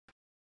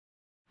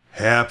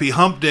Happy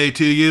Hump Day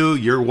to you.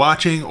 You're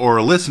watching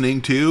or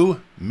listening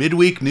to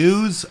Midweek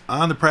News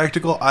on the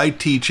Practical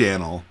IT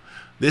channel.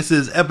 This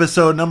is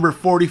episode number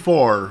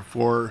 44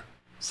 for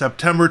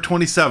September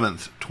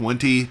 27th,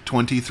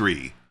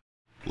 2023.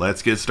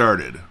 Let's get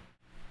started.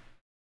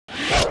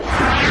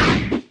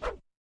 The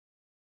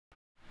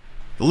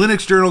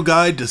Linux Journal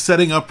Guide to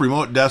Setting Up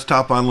Remote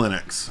Desktop on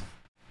Linux.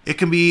 It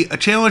can be a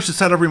challenge to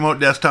set up remote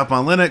desktop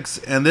on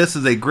Linux, and this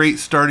is a great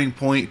starting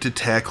point to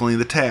tackling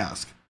the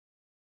task.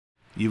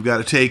 You've got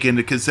to take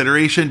into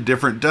consideration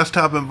different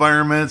desktop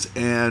environments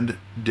and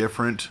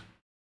different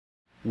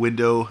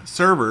window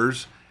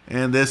servers,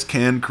 and this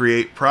can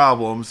create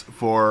problems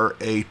for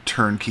a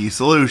turnkey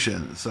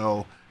solution.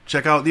 So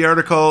check out the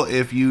article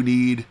if you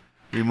need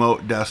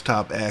remote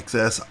desktop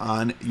access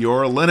on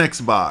your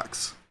Linux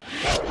box.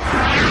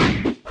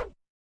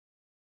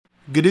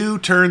 GNU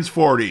turns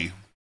 40.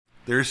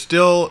 There's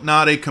still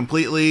not a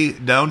completely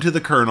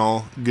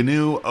down-to-the-kernel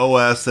GNU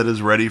OS that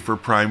is ready for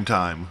prime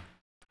time.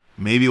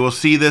 Maybe we'll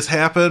see this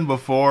happen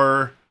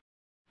before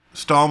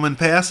Stallman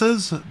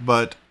passes,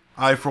 but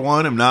I, for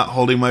one, am not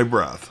holding my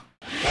breath.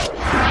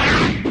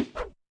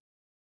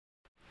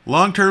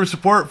 Long-term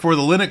support for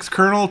the Linux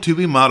kernel to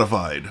be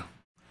modified.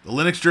 The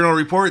Linux Journal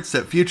reports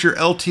that future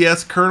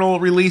LTS kernel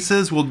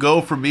releases will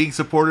go from being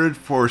supported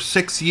for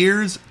 6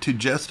 years to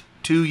just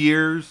 2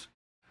 years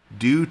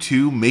due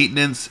to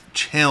maintenance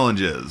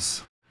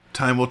challenges.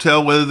 Time will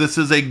tell whether this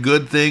is a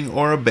good thing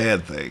or a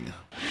bad thing.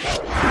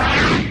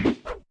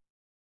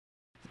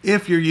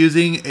 If you're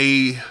using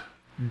a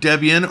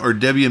Debian or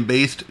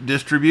Debian-based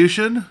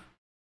distribution,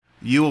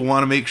 you will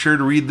want to make sure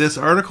to read this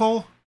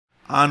article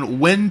on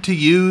when to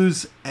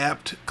use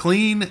apt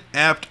clean,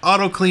 apt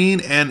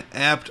autoclean, and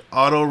apt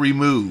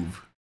autoremove.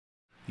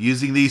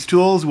 Using these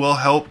tools will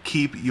help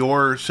keep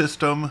your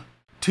system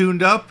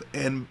tuned up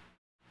and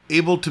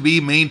able to be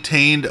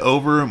maintained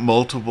over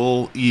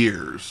multiple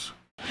years.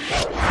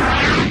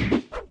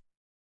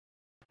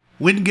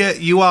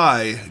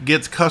 WingetUI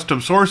gets custom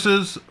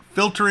sources,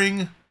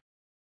 filtering,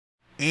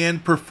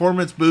 and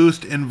performance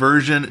boost in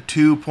version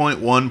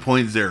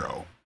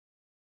 2.1.0.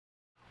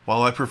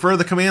 While I prefer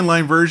the command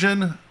line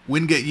version,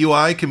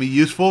 WingetUI can be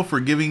useful for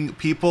giving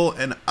people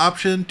an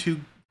option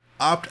to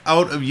opt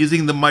out of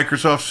using the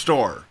Microsoft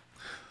Store.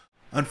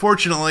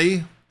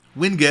 Unfortunately,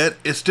 Winget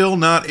is still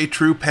not a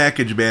true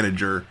package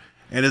manager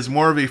and is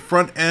more of a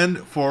front end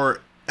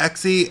for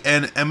exe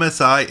and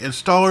MSI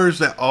installers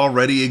that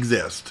already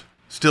exist.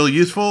 Still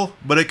useful,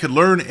 but it could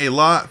learn a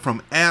lot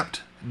from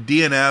apt,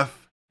 DNF,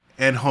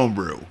 and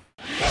homebrew.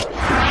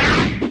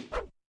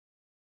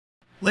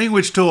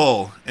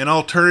 LanguageTool, an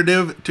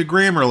alternative to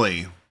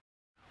Grammarly.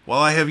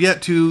 While I have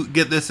yet to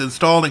get this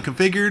installed and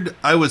configured,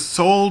 I was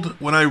sold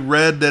when I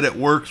read that it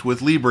works with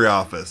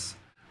LibreOffice.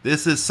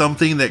 This is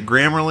something that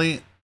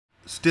Grammarly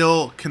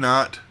still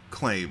cannot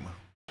claim.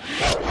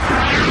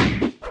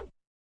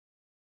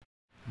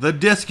 The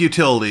Dysk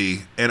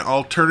Utility, an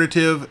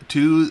alternative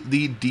to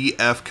the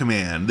df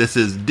command. This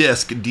is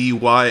Dysk,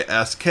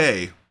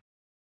 D-Y-S-K.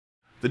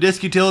 The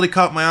Dysk Utility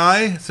caught my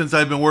eye since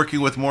I've been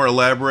working with more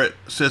elaborate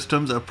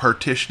systems of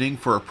partitioning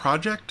for a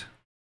project.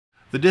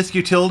 The Dysk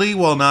Utility,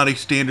 while not a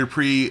standard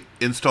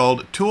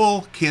pre-installed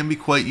tool, can be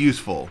quite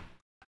useful.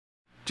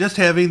 Just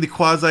having the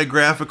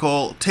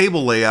quasi-graphical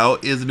table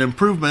layout is an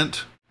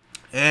improvement,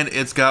 and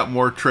it's got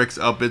more tricks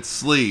up its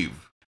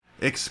sleeve.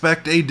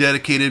 Expect a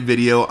dedicated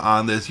video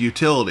on this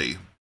utility.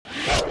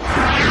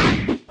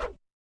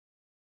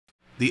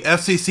 The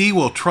FCC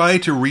will try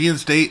to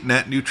reinstate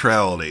net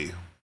neutrality.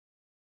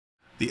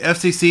 The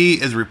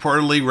FCC is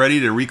reportedly ready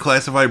to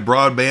reclassify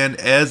broadband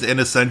as an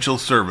essential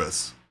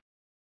service.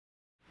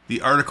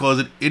 The article is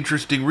an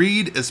interesting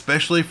read,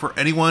 especially for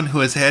anyone who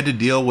has had to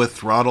deal with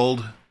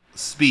throttled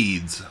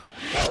speeds.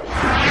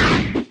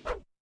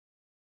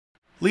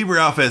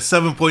 LibreOffice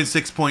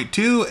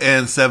 7.6.2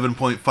 and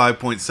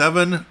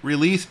 7.5.7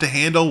 released to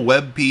handle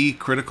WebP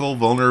critical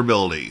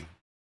vulnerability.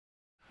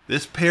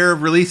 This pair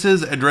of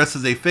releases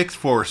addresses a fix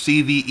for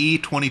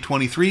CVE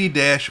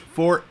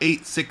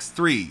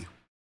 2023-4863.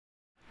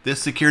 This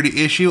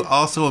security issue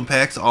also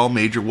impacts all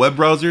major web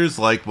browsers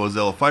like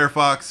Mozilla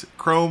Firefox,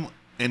 Chrome,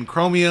 and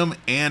Chromium,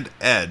 and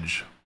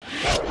Edge.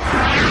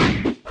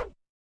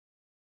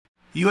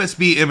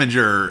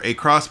 USBImager, a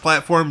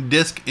cross-platform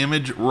disk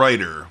image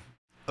writer.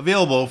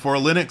 Available for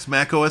Linux,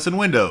 macOS, and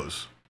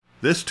Windows.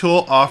 This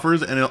tool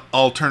offers an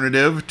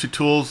alternative to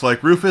tools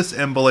like Rufus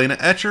and Balena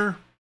Etcher,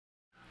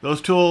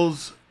 those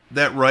tools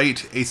that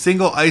write a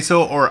single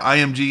ISO or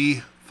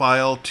IMG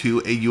file to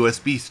a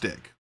USB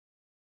stick.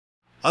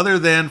 Other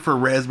than for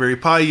Raspberry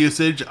Pi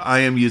usage, I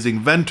am using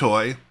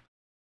Ventoy,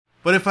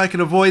 but if I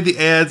can avoid the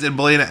ads in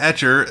Balena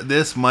Etcher,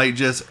 this might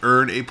just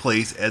earn a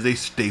place as a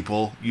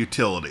staple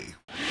utility.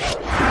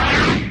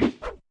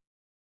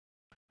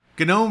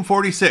 Gnome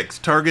 46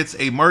 targets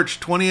a March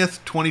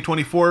 20th,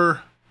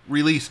 2024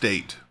 release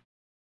date.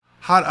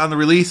 Hot on the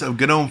release of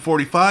GNOME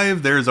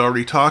 45, there is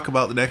already talk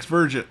about the next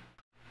version.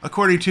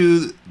 According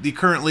to the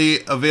currently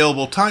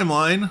available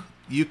timeline,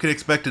 you can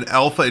expect an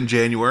alpha in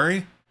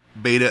January,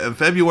 beta in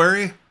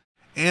February,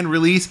 and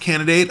release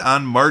candidate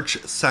on March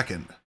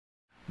 2nd.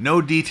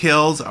 No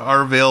details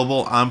are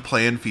available on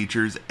planned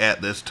features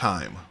at this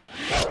time.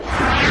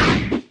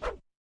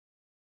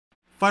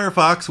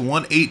 Firefox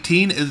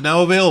 1.18 is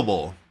now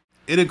available.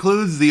 It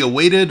includes the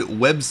awaited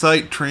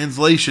website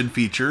translation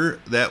feature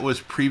that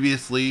was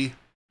previously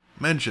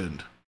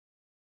mentioned.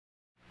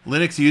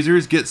 Linux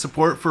users get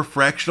support for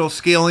fractional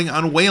scaling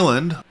on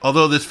Wayland,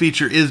 although this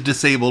feature is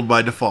disabled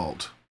by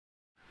default.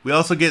 We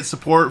also get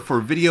support for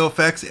video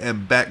effects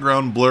and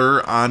background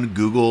blur on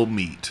Google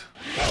Meet.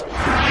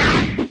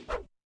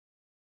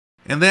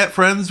 And that,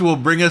 friends, will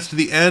bring us to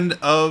the end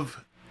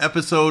of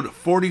episode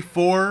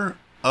 44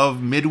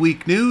 of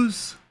Midweek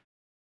News.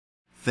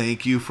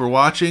 Thank you for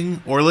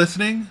watching or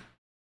listening,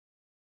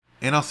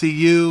 and I'll see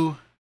you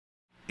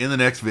in the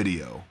next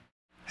video.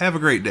 Have a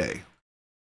great day.